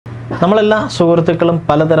നമ്മളെല്ലാ സുഹൃത്തുക്കളും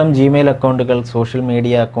പലതരം ജിമെയിൽ അക്കൗണ്ടുകൾ, സോഷ്യൽ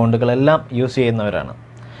മീഡിയ അക്കൗണ്ടുകൾ എല്ലാം യൂസ് ചെയ്യുന്നവരാണ്.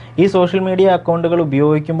 ഈ സോഷ്യൽ മീഡിയ അക്കൗണ്ടുകൾ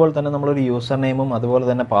ഉപയോഗിക്കുമ്പോൾ തന്നെ നമ്മളൊരു യൂസർ നെയിമും അതുപോലെ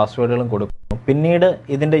തന്നെ പാസ്വേഡുകളും കൊടുക്കുന്നു. പിന്നീട്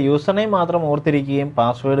ഇതിൻ്റെ യൂസർ നെയിം മാത്രം ഓർത്തിരിക്കുകയും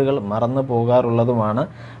പാസ്വേഡുകൾ മറന്നു പോകാറുള്ളതുമാണ്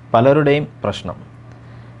പലരുടെയും പ്രശ്നം.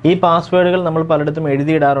 ഈ പാസ്വേഡുകൾ നമ്മൾ പലയിടത്തും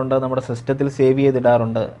എഴുതിയിടാറുണ്ട്, നമ്മുടെ സിസ്റ്റത്തിൽ സേവ്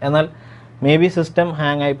ചെയ്തിടാറുണ്ട്. എന്നാൽ മേ ബി സിസ്റ്റം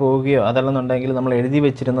ഹാങ് ആയി പോവുകയോ അതല്ലെന്നുണ്ടെങ്കിൽ നമ്മൾ എഴുതി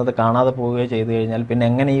വെച്ചിരുന്നത് കാണാതെ പോവുകയോ ചെയ്തു കഴിഞ്ഞാൽ പിന്നെ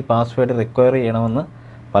എങ്ങനെ ഈ പാസ്വേഡ് റിക്വയർ ചെയ്യണമെന്ന്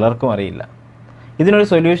പലർക്കും അറിയില്ല. ഇതിനൊരു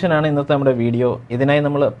സൊല്യൂഷനാണ് ഇന്നത്തെ നമ്മുടെ വീഡിയോ. ഇതിനായി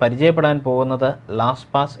നമ്മൾ പരിചയപ്പെടാൻ പോകുന്നത് ലാസ്റ്റ്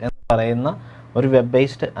പാസ് എന്ന് പറയുന്ന ഒരു വെബ്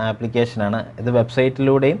ബേസ്ഡ് ആപ്ലിക്കേഷനാണ്. ഇത്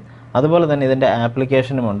വെബ്സൈറ്റിലൂടെയും അതുപോലെ തന്നെ ഇതിൻ്റെ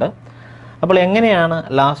ആപ്ലിക്കേഷനുമുണ്ട്. അപ്പോൾ എങ്ങനെയാണ്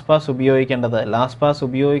ലാസ്റ്റ് പാസ് ഉപയോഗിക്കേണ്ടത്, ലാസ്റ്റ് പാസ്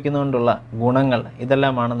ഉപയോഗിക്കുന്നതുകൊണ്ടുള്ള ഗുണങ്ങൾ,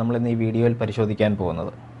 ഇതെല്ലാമാണ് നമ്മൾ ഇന്ന് ഈ വീഡിയോയിൽ പരിശോധിക്കാൻ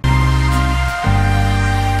പോകുന്നത്.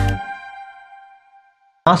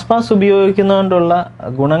 ലാസ്റ്റ് പാസ് ഉപയോഗിക്കുന്നതുകൊണ്ടുള്ള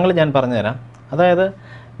ഗുണങ്ങൾ ഞാൻ പറഞ്ഞുതരാം. അതായത്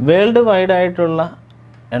വേൾഡ് വൈഡ് ആയിട്ടുള്ള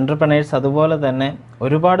എൻ്റർപ്രനേഴ്സ് അതുപോലെ തന്നെ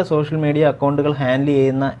ഒരുപാട് സോഷ്യൽ മീഡിയ അക്കൗണ്ടുകൾ ഹാൻഡിൽ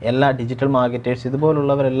ചെയ്യുന്ന എല്ലാ ഡിജിറ്റൽ മാർക്കറ്റേഴ്സ്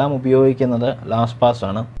ഇതുപോലുള്ളവരെല്ലാം ഉപയോഗിക്കുന്നത് ലാസ്റ്റ് പാസ്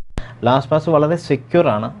ആണ്. ലാസ്റ്റ് പാസ് വളരെ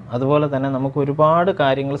സെക്യൂറാണ്. അതുപോലെ തന്നെ നമുക്ക് ഒരുപാട്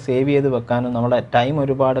കാര്യങ്ങൾ സേവ് ചെയ്ത് വെക്കാനും നമ്മുടെ ടൈം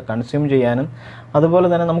ഒരുപാട് കൺസ്യൂം ചെയ്യാനും അതുപോലെ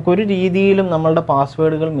തന്നെ നമുക്കൊരു രീതിയിലും നമ്മളുടെ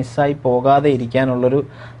പാസ്വേഡുകൾ മിസ്സായി പോകാതെ ഇരിക്കാനുള്ളൊരു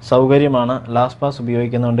സൗകര്യമാണ് ലാസ്റ്റ് പാസ്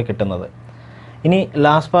ഉപയോഗിക്കുന്നതുകൊണ്ട് കിട്ടുന്നത്. ഇനി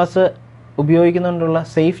ലാസ്റ്റ് പാസ് ഉപയോഗിക്കുന്നതുകൊണ്ടുള്ള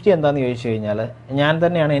സേഫ്റ്റി എന്താണെന്ന് ചോദിച്ചു കഴിഞ്ഞാൽ, ഞാൻ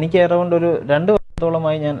തന്നെയാണ്, എനിക്ക് അറൗണ്ട് ഒരു 2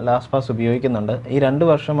 വർഷത്തോളമായി ഞാൻ ലാസ്റ്റ് പാസ് ഉപയോഗിക്കുന്നുണ്ട്. ഈ 2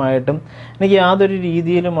 വർഷമായിട്ടും എനിക്ക് യാതൊരു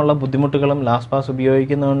രീതിയിലുമുള്ള ബുദ്ധിമുട്ടുകളും ലാസ്റ്റ് പാസ്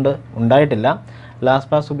ഉപയോഗിക്കുന്നതുകൊണ്ട് ഉണ്ടായിട്ടില്ല.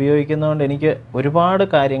 ലാസ്റ്റ് പാസ് ഉപയോഗിക്കുന്നതുകൊണ്ട് എനിക്ക് ഒരുപാട്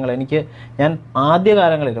കാര്യങ്ങൾ, ഞാൻ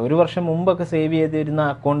ആദ്യകാലങ്ങളിൽ 1 വർഷം മുമ്പൊക്കെ സേവ് ചെയ്തിരുന്ന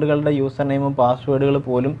അക്കൗണ്ടുകളുടെ യൂസർ നെയിമും പാസ്വേഡുകൾ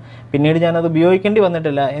പോലും പിന്നീട് ഞാനത് ഉപയോഗിക്കേണ്ടി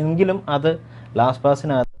വന്നിട്ടില്ല. എങ്കിലും അത് ലാസ്റ്റ്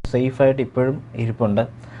പാസിനകത്ത് സേഫായിട്ട് ഇപ്പോഴും ഇരിപ്പുണ്ട്.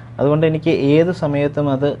 അതുകൊണ്ട് എനിക്ക് ഏത് സമയത്തും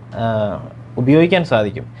അത് ഉപയോഗിക്കാൻ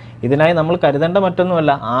സാധിക്കും. ഇതിനായി നമ്മൾ കരുതേണ്ട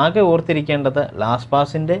മറ്റൊന്നുമല്ല, ആകെ ഓർത്തിരിക്കേണ്ടത് ലാസ്റ്റ്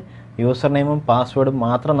പാസിൻ്റെ യൂസർ നെയിമും പാസ്വേഡും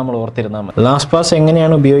മാത്രം നമ്മൾ ഓർത്തിരുന്നാൽ മതി. ലാസ്റ്റ് പാസ്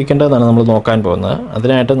എങ്ങനെയാണ് ഉപയോഗിക്കേണ്ടതെന്നാണ് നമ്മൾ നോക്കാൻ പോകുന്നത്.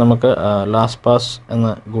 അതിനായിട്ട് നമുക്ക് ലാസ്റ്റ് പാസ്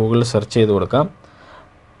എന്ന് ഗൂഗിളിൽ സെർച്ച് ചെയ്ത് കൊടുക്കാം.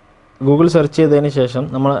 ഗൂഗിൾ സെർച്ച് ചെയ്തതിന് ശേഷം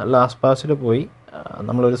നമ്മൾ ലാസ്റ്റ് പാസിൽ പോയി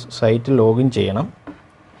നമ്മളൊരു സൈറ്റിൽ ലോഗിൻ ചെയ്യണം.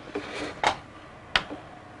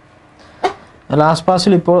 ലാസ്റ്റ്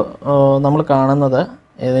പാസിൽ ഇപ്പോൾ നമ്മൾ കാണുന്നത്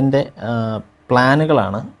ഇതിൻ്റെ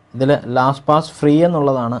പ്ലാനുകളാണ്. ഇതിൽ ലാസ്റ്റ് പാസ് ഫ്രീ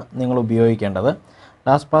എന്നുള്ളതാണ് നിങ്ങൾ ഉപയോഗിക്കേണ്ടത്.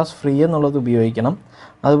 ലാസ്റ്റ് പാസ് ഫ്രീ എന്നുള്ളത് ഉപയോഗിക്കണം.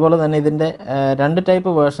 അതുപോലെ തന്നെ ഇതിൻ്റെ 2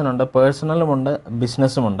 ടൈപ്പ് വേർഷനുണ്ട്, പേഴ്സണലുമുണ്ട്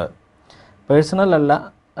ബിസിനസ്സുമുണ്ട്. പേഴ്സണലല്ല,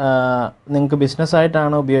 നിങ്ങൾക്ക്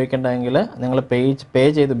ബിസിനസ്സായിട്ടാണ് ഉപയോഗിക്കേണ്ടതെങ്കിൽ നിങ്ങൾ പേ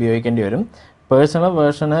ചെയ്ത് ഉപയോഗിക്കേണ്ടി വരും. പേഴ്സണൽ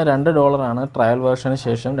വേർഷന് $2, ട്രയൽ വേർഷന്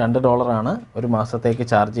ശേഷം $2 ഒരു മാസത്തേക്ക്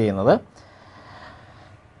ചാർജ് ചെയ്യുന്നത്.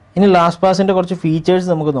 ഇനി ലാസ്റ്റ് പാസിൻ്റെ കുറച്ച്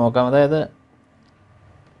ഫീച്ചേഴ്സ് നമുക്ക് നോക്കാം. അതായത്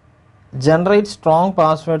ജനറേറ്റ് സ്ട്രോങ്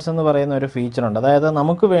പാസ്വേഡ്സ് എന്ന് പറയുന്ന ഒരു ഫീച്ചറുണ്ട്. അതായത്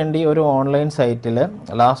നമുക്ക് വേണ്ടി ഒരു ഓൺലൈൻ സൈറ്റിൽ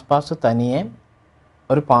ലാസ്റ്റ് പാസ് തനിയെ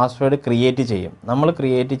ഒരു പാസ്വേഡ് ക്രിയേറ്റ് ചെയ്യും. നമ്മൾ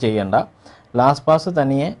ക്രിയേറ്റ് ചെയ്യേണ്ട, ലാസ്റ്റ് പാസ്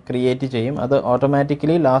തനിയെ ക്രിയേറ്റ് ചെയ്യും. അത്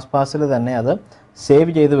ഓട്ടോമാറ്റിക്കലി ലാസ്റ്റ് പാസിൽ തന്നെ അത്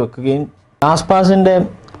സേവ് ചെയ്ത് വെക്കുകയും. ലാസ്റ്റ് പാസിൻ്റെ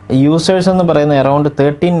യൂസേഴ്സ് എന്ന് പറയുന്ന അറൗണ്ട്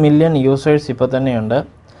 13 മില്യൺ യൂസേഴ്സ് ഇപ്പോൾ തന്നെയുണ്ട്.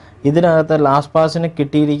 ഇതിനകത്ത് ലാസ്റ്റ് പാസിന്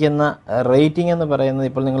കിട്ടിയിരിക്കുന്ന റേറ്റിംഗ് എന്ന് പറയുന്നത്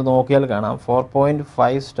ഇപ്പോൾ നിങ്ങൾ നോക്കിയാൽ കാണാം,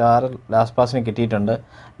 4.5 സ്റ്റാർ ലാസ്റ്റ് പാസിന് കിട്ടിയിട്ടുണ്ട്.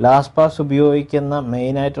 ലാസ്റ്റ് പാസ് ഉപയോഗിക്കുന്ന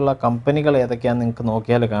മെയിനായിട്ടുള്ള കമ്പനികൾ ഏതൊക്കെയാണെന്ന് നിങ്ങൾക്ക്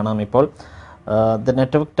നോക്കിയാൽ കാണാം. ഇപ്പോൾ the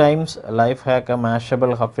network times, life hack,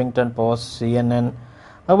 Mashable, Huffington post, CNN,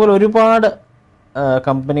 അതുപോലെ ഒരുപാട്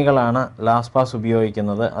കമ്പനികളാണ് ലാസ്റ്റ് പാസ്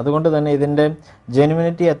ഉപയോഗിക്കുന്നത്. അതുകൊണ്ട് തന്നെ ഇതിൻ്റെ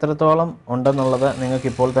ജെനുവിനിറ്റി എത്രത്തോളം ഉണ്ടെന്നുള്ളത്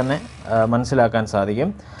നിങ്ങൾക്കിപ്പോൾ തന്നെ മനസ്സിലാക്കാൻ സാധിക്കും.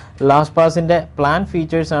 ലാസ്റ്റ് പാസിൻ്റെ പ്ലാൻ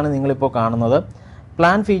ഫീച്ചേഴ്സാണ് നിങ്ങളിപ്പോൾ കാണുന്നത്.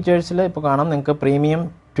 പ്ലാൻ ഫീച്ചേഴ്സിൽ ഇപ്പോൾ കാണാം, നിങ്ങൾക്ക് പ്രീമിയം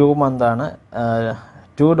 2 മന്താണ്,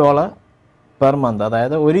 $2 പെർ മന്ത്.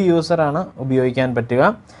 അതായത് ഒരു യൂസറാണ് ഉപയോഗിക്കാൻ പറ്റുക.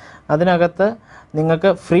 അതിനകത്ത് നിങ്ങൾക്ക്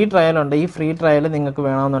ഫ്രീ ട്രയലുണ്ട്. ഈ ഫ്രീ ട്രയൽ നിങ്ങൾക്ക്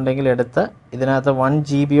വേണമെന്നുണ്ടെങ്കിൽ എടുത്ത് ഇതിനകത്ത് 1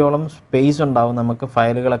 GB സ്പേസ് ഉണ്ടാവും നമുക്ക്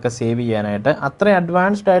ഫയലുകളൊക്കെ സേവ് ചെയ്യാനായിട്ട്. അത്രയും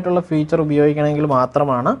അഡ്വാൻസ്ഡ് ആയിട്ടുള്ള ഫീച്ചർ ഉപയോഗിക്കണമെങ്കിൽ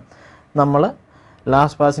മാത്രമാണ് നമ്മൾ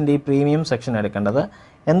ലാസ്റ്റ് പാസിൻ്റെ ഈ പ്രീമിയം സെക്ഷൻ എടുക്കേണ്ടത്.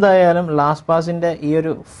 എന്തായാലും ലാസ്റ്റ് പാസിൻ്റെ ഈ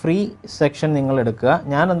ഒരു ഫ്രീ സെക്ഷൻ നിങ്ങൾ എടുക്കുക.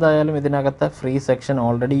 ഞാൻ എന്തായാലും ഇതിനകത്ത് ഫ്രീ സെക്ഷൻ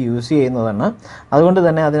ഓൾറെഡി യൂസ് ചെയ്യുന്നതാണ്. അതുകൊണ്ട്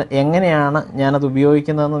തന്നെ അത് എങ്ങനെയാണ് ഞാനത്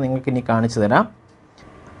ഉപയോഗിക്കുന്നതെന്ന് നിങ്ങൾക്ക് ഇനി കാണിച്ചു തരാം.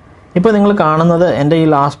 ഇപ്പോൾ നിങ്ങൾ കാണുന്നത് എൻ്റെ ഈ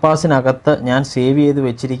ലാസ്റ്റ് പാസിനകത്ത് ഞാൻ സേവ് ചെയ്ത്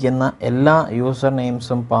വെച്ചിരിക്കുന്ന എല്ലാ യൂസർ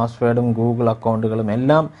നെയിംസും പാസ്വേഡും ഗൂഗിൾ അക്കൗണ്ടുകളും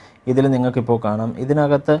എല്ലാം ഇതിൽ നിങ്ങൾക്കിപ്പോൾ കാണാം.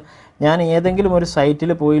 ഇതിനകത്ത് ഞാൻ ഏതെങ്കിലും ഒരു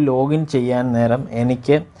സൈറ്റിൽ പോയി ലോഗിൻ ചെയ്യാൻ നേരം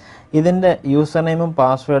എനിക്ക് ഇതിൻ്റെ യൂസർ നെയിമും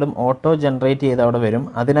പാസ്വേഡും ഓട്ടോ ജനറേറ്റ് ചെയ്ത് അവിടെ വരും.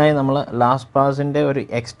 അതിനായി നമ്മൾ ലാസ്റ്റ് പാസിൻ്റെ ഒരു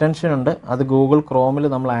എക്സ്റ്റൻഷൻ ഉണ്ട്, അത് ഗൂഗിൾ ക്രോമിൽ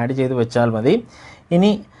നമ്മൾ ആഡ് ചെയ്ത് വെച്ചാൽ മതി.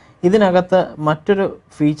 ഇനി ഇതിനകത്ത് മറ്റൊരു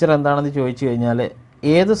ഫീച്ചർ എന്താണെന്ന് ചോദിച്ചു കഴിഞ്ഞാൽ,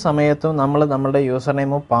 ഏത് സമയത്തും നമ്മൾ നമ്മുടെ യൂസർ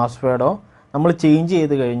നെയിമോ പാസ്വേഡോ നമ്മൾ ചേഞ്ച്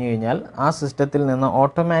ചെയ്ത് കഴിഞ്ഞ് കഴിഞ്ഞാൽ ആ സിസ്റ്റത്തിൽ നിന്ന്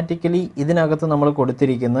ഓട്ടോമാറ്റിക്കലി ഇതിനകത്ത് നമ്മൾ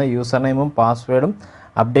കൊടുത്തിരിക്കുന്ന യൂസർ നെയിമും പാസ്വേഡും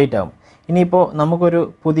അപ്ഡേറ്റ് ആകും. ഇനിയിപ്പോൾ നമുക്കൊരു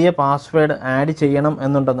പുതിയ പാസ്വേഡ് ആഡ് ചെയ്യണം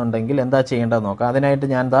എന്നുണ്ടെന്നുണ്ടെങ്കിൽ എന്താ ചെയ്യേണ്ടതെന്ന് നോക്കാം. അതിനായിട്ട്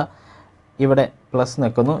ഞാൻ ഇവിടെ പ്ലസ്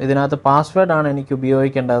നിൽക്കുന്നു. ഇതിനകത്ത് പാസ്വേഡാണ് എനിക്ക്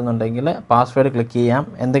ഉപയോഗിക്കേണ്ടതെന്നുണ്ടെങ്കിൽ പാസ്വേഡ് ക്ലിക്ക് ചെയ്യാം.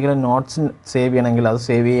 എന്തെങ്കിലും നോട്ട്സ് സേവ് ചെയ്യണമെങ്കിൽ അത്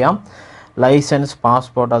സേവ് ചെയ്യാം. ലൈസൻസ്,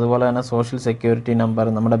 പാസ്പോർട്ട്, അതുപോലെ തന്നെ സോഷ്യൽ സെക്യൂരിറ്റി നമ്പർ,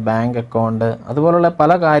 നമ്മുടെ ബാങ്ക് അക്കൗണ്ട്, അതുപോലുള്ള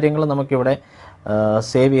പല കാര്യങ്ങളും നമുക്കിവിടെ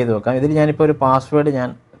സേവ് ചെയ്ത് വെക്കാം. ഇതിൽ ഞാനിപ്പോൾ ഒരു പാസ്വേഡ് ഞാൻ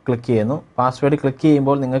ക്ലിക്ക് ചെയ്യുന്നു. പാസ്വേഡ് ക്ലിക്ക്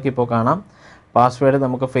ചെയ്യുമ്പോൾ നിങ്ങൾക്കിപ്പോൾ കാണാം പാസ്വേഡ്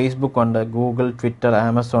നമുക്ക് ഫേസ്ബുക്ക് ഉണ്ട്, Google, Twitter,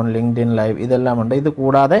 Amazon, LinkedIn live ഇതെല്ലാം ഉണ്ട്. ഇത്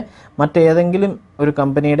കൂടാതെ മറ്റേതെങ്കിലും ഒരു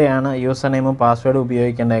കമ്പനിയുടെയാണ് യൂസർ നെയിമും പാസ്വേഡും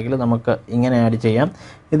ഉപയോഗിക്കേണ്ടതെങ്കിൽ നമുക്ക് ഇങ്ങനെ ആഡ് ചെയ്യാം.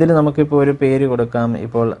 ഇതിൽ നമുക്കിപ്പോൾ ഒരു പേര് കൊടുക്കാം.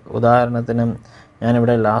 ഇപ്പോൾ ഉദാഹരണത്തിന്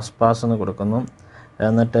ഞാനിവിടെ ലാസ്റ്റ് പാസ് എന്ന് കൊടുക്കുന്നു.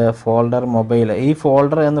 എന്നിട്ട് ഫോൾഡർ മൊബൈൽ. ഈ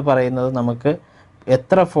ഫോൾഡർ എന്ന് പറയുന്നത് നമുക്ക്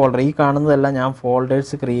എത്ര ഫോൾഡർ, ഈ കാണുന്നതെല്ലാം ഞാൻ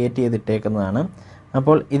ഫോൾഡേഴ്സ് ക്രിയേറ്റ് ചെയ്തിട്ടേക്കുന്നതാണ്.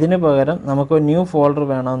 അപ്പോൾ ഇതിന് പകരം നമുക്ക് ന്യൂ ഫോൾഡർ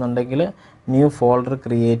വേണമെന്നുണ്ടെങ്കിൽ ന്യൂ ഫോൾഡർ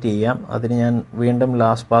ക്രിയേറ്റ് ചെയ്യാം. അതിന് ഞാൻ വീണ്ടും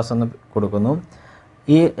ലാസ്റ്റ് പാസ് എന്ന് കൊടുക്കുന്നു.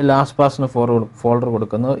 ഈ ലാസ്റ്റ് പാസിന് ഫോൾഡർ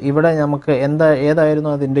കൊടുക്കുന്നു. ഇവിടെ നമുക്ക്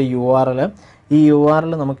ഏതായിരുന്നു അതിൻ്റെ URL, ഈ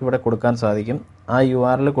URL നമുക്കിവിടെ കൊടുക്കാൻ സാധിക്കും. ആ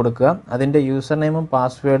URL കൊടുക്കുക. അതിൻ്റെ യൂസർ നെയിമും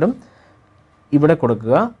പാസ്വേഡും ഇവിടെ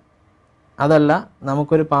കൊടുക്കുക. അതല്ല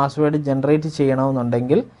നമുക്കൊരു പാസ്വേഡ് ജനറേറ്റ്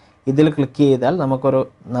ചെയ്യണമെന്നുണ്ടെങ്കിൽ ഇതിൽ ക്ലിക്ക് ചെയ്താൽ നമുക്കൊരു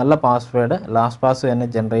നല്ല പാസ്വേഡ് ലാസ്റ്റ് പാസ് തന്നെ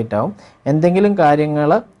ജനറേറ്റ് ആവും. എന്തെങ്കിലും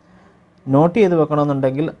കാര്യങ്ങൾ നോട്ട് ചെയ്ത്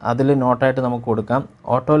വെക്കണമെന്നുണ്ടെങ്കിൽ അതിൽ നോട്ടായിട്ട് നമുക്ക് കൊടുക്കാം.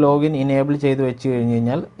 ഓട്ടോ ലോഗിൻ ഇനേബിൾ ചെയ്ത് വെച്ച് കഴിഞ്ഞ്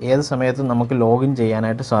കഴിഞ്ഞാൽ ഏത് സമയത്തും നമുക്ക് ലോഗിൻ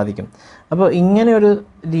ചെയ്യാനായിട്ട് സാധിക്കും. അപ്പോൾ ഇങ്ങനെ ഒരു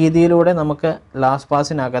രീതിയിലൂടെ നമുക്ക് ലാസ്റ്റ്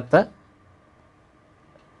പാസിനകത്ത്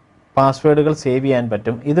പാസ്വേഡുകൾ സേവ് ചെയ്യാൻ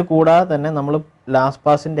പറ്റും. ഇത് കൂടാതെ തന്നെ നമ്മൾ ലാസ്റ്റ്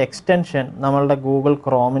പാസിൻ്റെ എക്സ്റ്റൻഷൻ നമ്മളുടെ ഗൂഗിൾ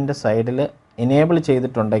ക്രോമിൻ്റെ സൈഡിൽ ഇനേബിൾ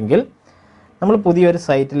ചെയ്തിട്ടുണ്ടെങ്കിൽ നമ്മൾ പുതിയൊരു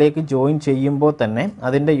സൈറ്റിലേക്ക് ജോയിൻ ചെയ്യുമ്പോൾ തന്നെ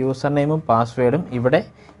അതിൻ്റെ യൂസർ നെയിമും പാസ്വേഡും ഇവിടെ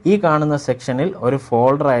ഈ കാണുന്ന സെക്ഷനിൽ ഒരു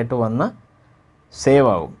ഫോൾഡറായിട്ട് വന്ന് സേവ്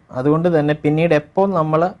ആകും. അതുകൊണ്ട് തന്നെ പിന്നീട് എപ്പോൾ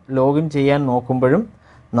നമ്മൾ ലോഗിൻ ചെയ്യാൻ നോക്കുമ്പോഴും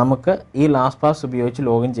നമുക്ക് ഈ ലാസ്റ്റ് പാസ് ഉപയോഗിച്ച്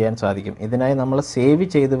ലോഗിൻ ചെയ്യാൻ സാധിക്കും. ഇതിനായി നമ്മൾ സേവ്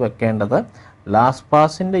ചെയ്ത് വെക്കേണ്ടത് ലാസ്റ്റ്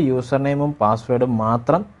പാസിൻ്റെ യൂസർ നെയിമും പാസ്വേഡും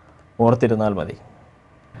മാത്രം ഓർത്തിരുന്നാൽ മതി.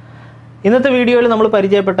 ഇന്നത്തെ വീഡിയോയിൽ നമ്മൾ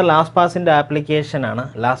പരിചയപ്പെട്ട ലാസ്റ്റ് പാസിൻ്റെ ആപ്ലിക്കേഷനാണ്.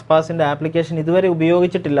 ലാസ്റ്റ് പാസിൻ്റെ ആപ്ലിക്കേഷൻ ഇതുവരെ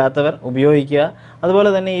ഉപയോഗിച്ചിട്ടില്ലാത്തവർ ഉപയോഗിക്കുക. അതുപോലെ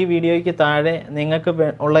തന്നെ ഈ വീഡിയോയ്ക്ക് താഴെ നിങ്ങൾക്ക്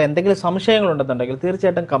ഉള്ള എന്തെങ്കിലും സംശയങ്ങളുണ്ടെന്നുണ്ടെങ്കിൽ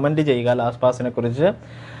തീർച്ചയായിട്ടും കമൻറ്റ് ചെയ്യുക ലാസ്റ്റ് പാസിനെ കുറിച്ച്.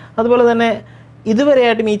 അതുപോലെ തന്നെ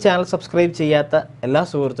ഇതുവരെയായിട്ടും ഈ ചാനൽ സബ്സ്ക്രൈബ് ചെയ്യാത്ത എല്ലാ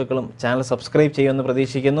സുഹൃത്തുക്കളും ചാനൽ സബ്സ്ക്രൈബ് ചെയ്യുമെന്ന്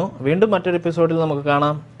പ്രതീക്ഷിക്കുന്നു. വീണ്ടും മറ്റൊരു എപ്പിസോഡിൽ നമുക്ക്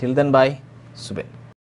കാണാം. Till then bye. സുബിൻ.